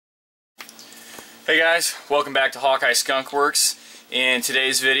Hey guys, welcome back to Hawkeye Skunk Works. In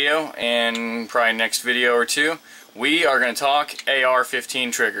today's video, and probably next video or two, we are going to talk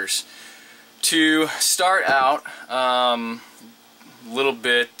AR15 triggers. To start out, a little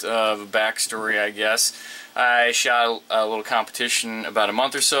bit of a backstory, I guess. I shot a little competition about a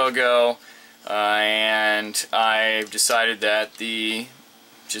month or so ago, and I've decided that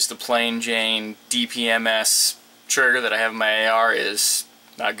just the plain Jane DPMS trigger that I have in my AR is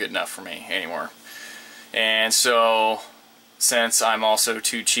not good enough for me anymore. And so, since I'm also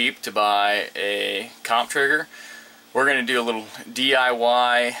too cheap to buy a comp trigger, we're going to do a little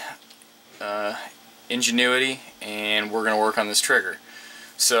DIY ingenuity, and we're going to work on this trigger.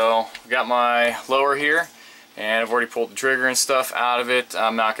 So, I've got my lower here, and I've already pulled the trigger and stuff out of it.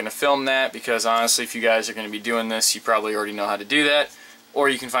 I'm not going to film that because honestly, if you guys are going to be doing this, you probably already know how to do that, or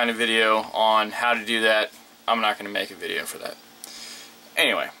you can find a video on how to do that. I'm not going to make a video for that.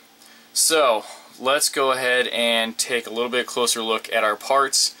 Anyway, so let's go ahead and take a little bit closer look at our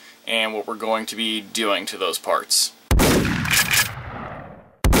parts and what we're going to be doing to those parts.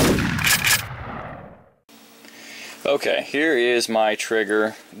 Okay, here is my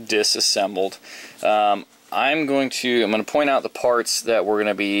trigger disassembled. I'm going to point out the parts that we're going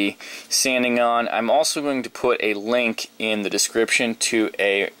to be sanding on. I'm also going to put a link in the description to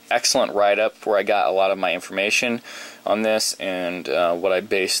an excellent write-up where I got a lot of my information on this and what I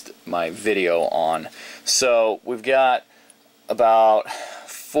based my video on. So we've got about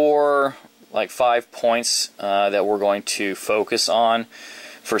 5 points that we're going to focus on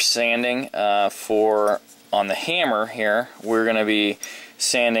for sanding. On the hammer here, we're going to be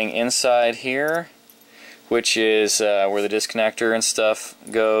sanding inside here, which is where the disconnector and stuff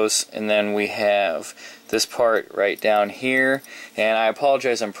goes, and then we have this part right down here. And I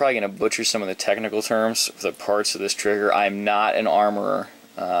apologize, I'm probably going to butcher some of the technical terms for the parts of this trigger. I'm not an armorer,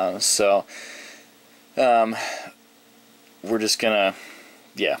 so we're just gonna,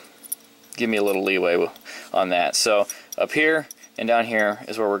 give me a little leeway on that. So up here and down here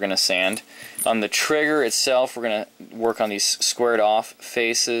is where we're going to sand. On the trigger itself, we're going to work on these squared off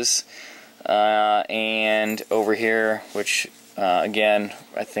faces. And over here, which again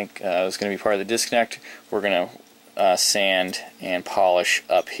I think is going to be part of the disconnect, we're going to sand and polish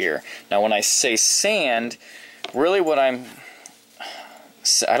up here. Now when I say sand, really what we're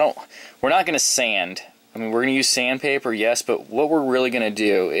not going to sand. I mean, we're going to use sandpaper, yes, but what we're really going to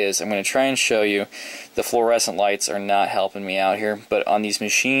do is I'm going to try and show you. The fluorescent lights are not helping me out here, but on these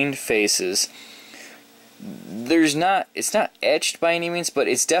machined faces, it's not etched by any means, but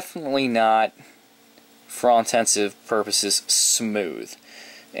it's definitely not, for all intensive purposes, smooth.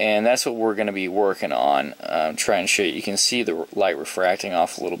 And that's what we're going to be working on. Trying to show you. You can see the light refracting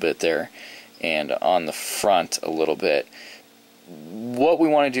off a little bit there, and on the front a little bit. What we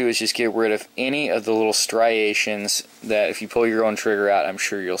want to do is just get rid of any of the little striations that, if you pull your own trigger out, I'm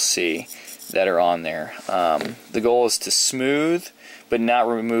sure you'll see that are on there. The goal is to smooth but not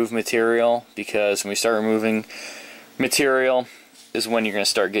remove material, because when we start removing material is when you're going to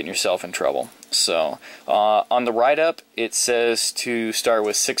start getting yourself in trouble. So on the write-up it says to start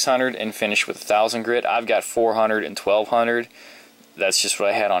with 600 and finish with 1000 grit. I've got 400 and 1200. That's just what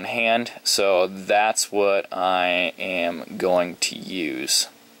I had on hand, so that's what I am going to use.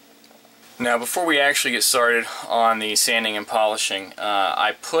 Now before we actually get started on the sanding and polishing,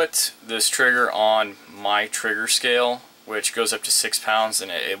 I put this trigger on my trigger scale, which goes up to 6 pounds,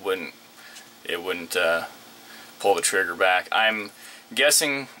 and it wouldn't pull the trigger back. I'm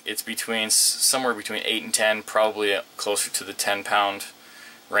guessing it's somewhere between 8 and 10, probably closer to the 10-pound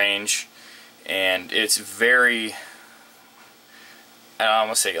range, and it's very, I don't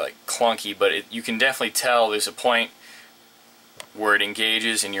want to say like clunky, but you can definitely tell there's a point where it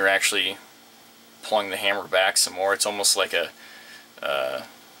engages and you're actually pulling the hammer back some more. It's almost like a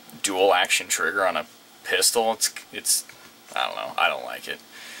dual action trigger on a pistol. It's I don't know, I don't like it.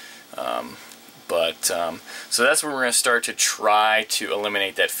 So that's where we're going to start to try to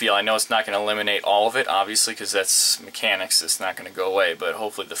eliminate that feel. I know it's not going to eliminate all of it, obviously, because that's mechanics. It's not going to go away, but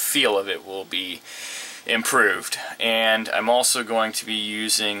hopefully the feel of it will be improved. And I'm also going to be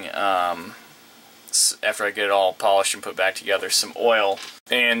using, after I get it all polished and put back together, some oil.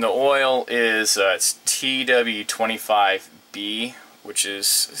 And the oil is it's TW25B, which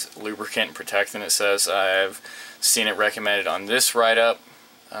is lubricant and protectant, it says. I've seen it recommended on this write-up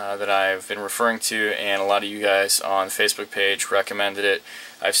that I've been referring to, and a lot of you guys on the Facebook page recommended it.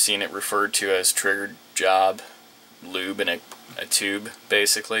 I've seen it referred to as Trigger Job lube in a tube,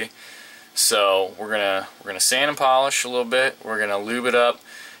 basically. So we're gonna sand and polish a little bit. We're gonna lube it up,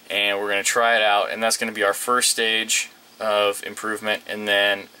 and we're gonna try it out. And that's gonna be our first stage of improvement. And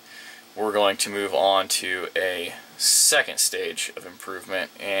then we're going to move on to a second stage of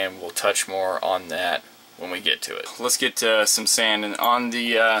improvement, and we'll touch more on that when we get to it. Let's get some sand, and on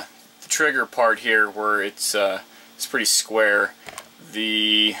the trigger part here where it's pretty square,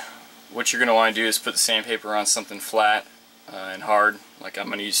 what you're going to want to do is put the sandpaper on something flat and hard, like I'm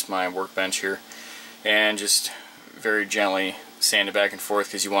going to use my workbench here, and just very gently sand it back and forth,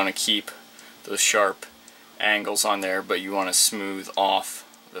 because you want to keep those sharp angles on there, but you want to smooth off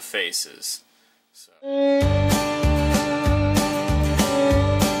the faces. So.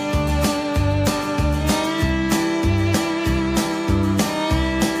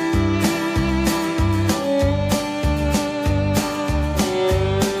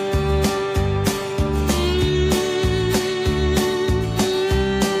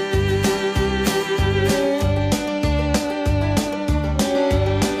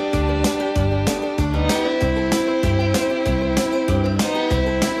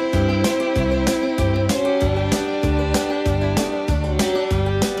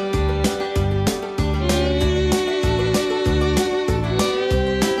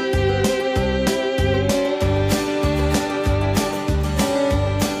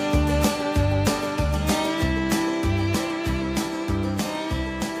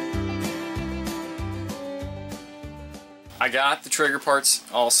 I got the trigger parts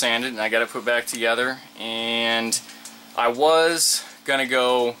all sanded and I got it put back together, and I was gonna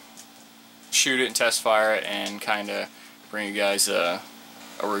go shoot it and test fire it and kinda bring you guys a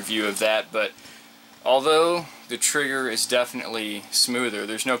review of that, but although the trigger is definitely smoother,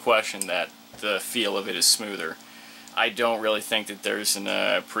 there's no question that the feel of it is smoother. I don't really think that there's an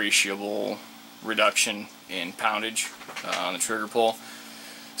appreciable reduction in poundage on the trigger pull,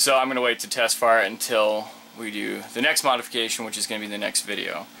 so I'm gonna wait to test fire it until we do the next modification, which is going to be the next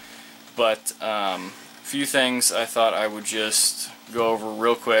video. But a few things I thought I would just go over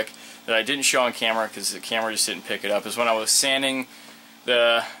real quick that I didn't show on camera because the camera just didn't pick it up, is when I was sanding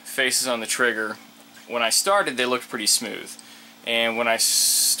the faces on the trigger. When I started, they looked pretty smooth, and when I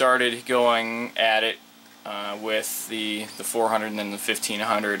started going at it with the 400 and then the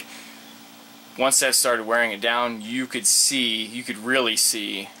 1500, once that started wearing it down, you could really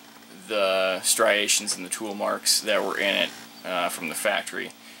see the striations and the tool marks that were in it from the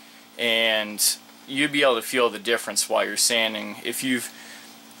factory, and you'd be able to feel the difference while you're sanding. If you've,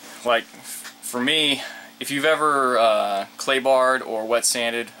 like for me, if you've ever clay barred or wet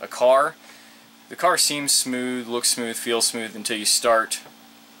sanded a car, the car seems smooth, looks smooth, feels smooth until you start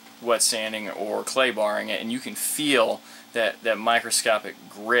wet sanding or clay barring it, and you can feel that microscopic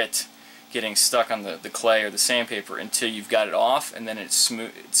grit getting stuck on the clay or the sandpaper until you've got it off, and then it's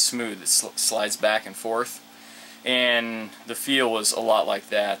smooth. It slides back and forth, and the feel was a lot like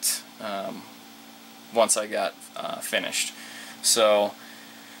that once I got finished. So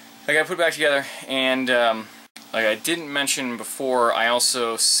I got put back together, and like I didn't mention before, I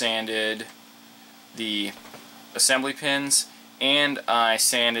also sanded the assembly pins, and I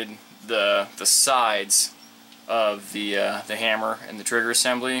sanded the sides of the hammer and the trigger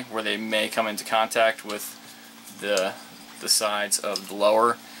assembly, where they may come into contact with the sides of the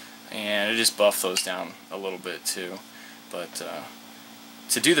lower, and it just buffed those down a little bit too. But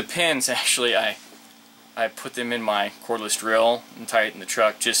to do the pins, actually I put them in my cordless drill and tightened the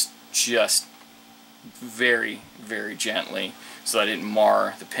truck just very, very gently so that I didn't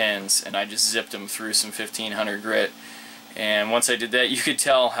mar the pins, and I just zipped them through some 1500 grit. And once I did that, you could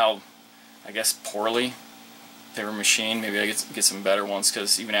tell how, I guess, poorly they were machined. Maybe I get some better ones,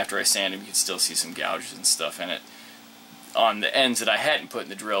 because even after I sanded, you could still see some gouges and stuff in it on the ends that I hadn't put in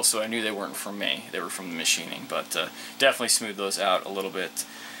the drill, so I knew they weren't from me. They were from the machining, but definitely smoothed those out a little bit.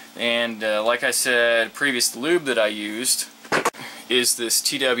 And like I said previous, the lube that I used is this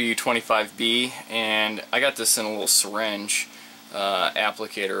TW25B, and I got this in a little syringe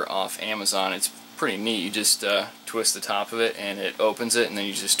applicator off Amazon. It's pretty neat. You just twist the top of it and it opens it, and then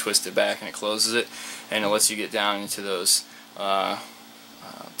you just twist it back and it closes it, and it lets you get down into those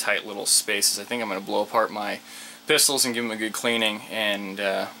tight little spaces. I think I'm going to blow apart my pistols and give them a good cleaning, and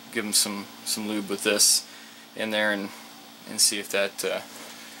give them some lube with this in there, and see if that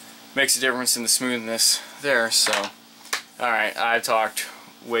makes a difference in the smoothness there. So alright, I've talked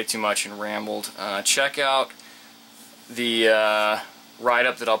way too much and rambled. Check out the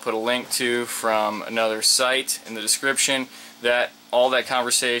write-up that I'll put a link to from another site in the description. All that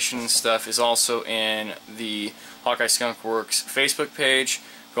conversation stuff is also in the Hawkeye Skunk Works Facebook page.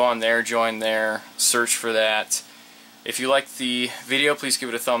 Go on there, join there, search for that. If you liked the video, please give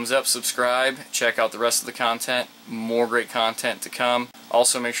it a thumbs up, subscribe, check out the rest of the content. More great content to come.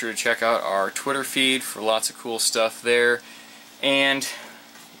 Also make sure to check out our Twitter feed for lots of cool stuff there. And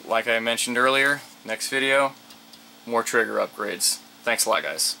like I mentioned earlier, next video, more trigger upgrades. Thanks a lot,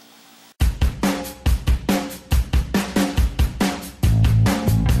 guys.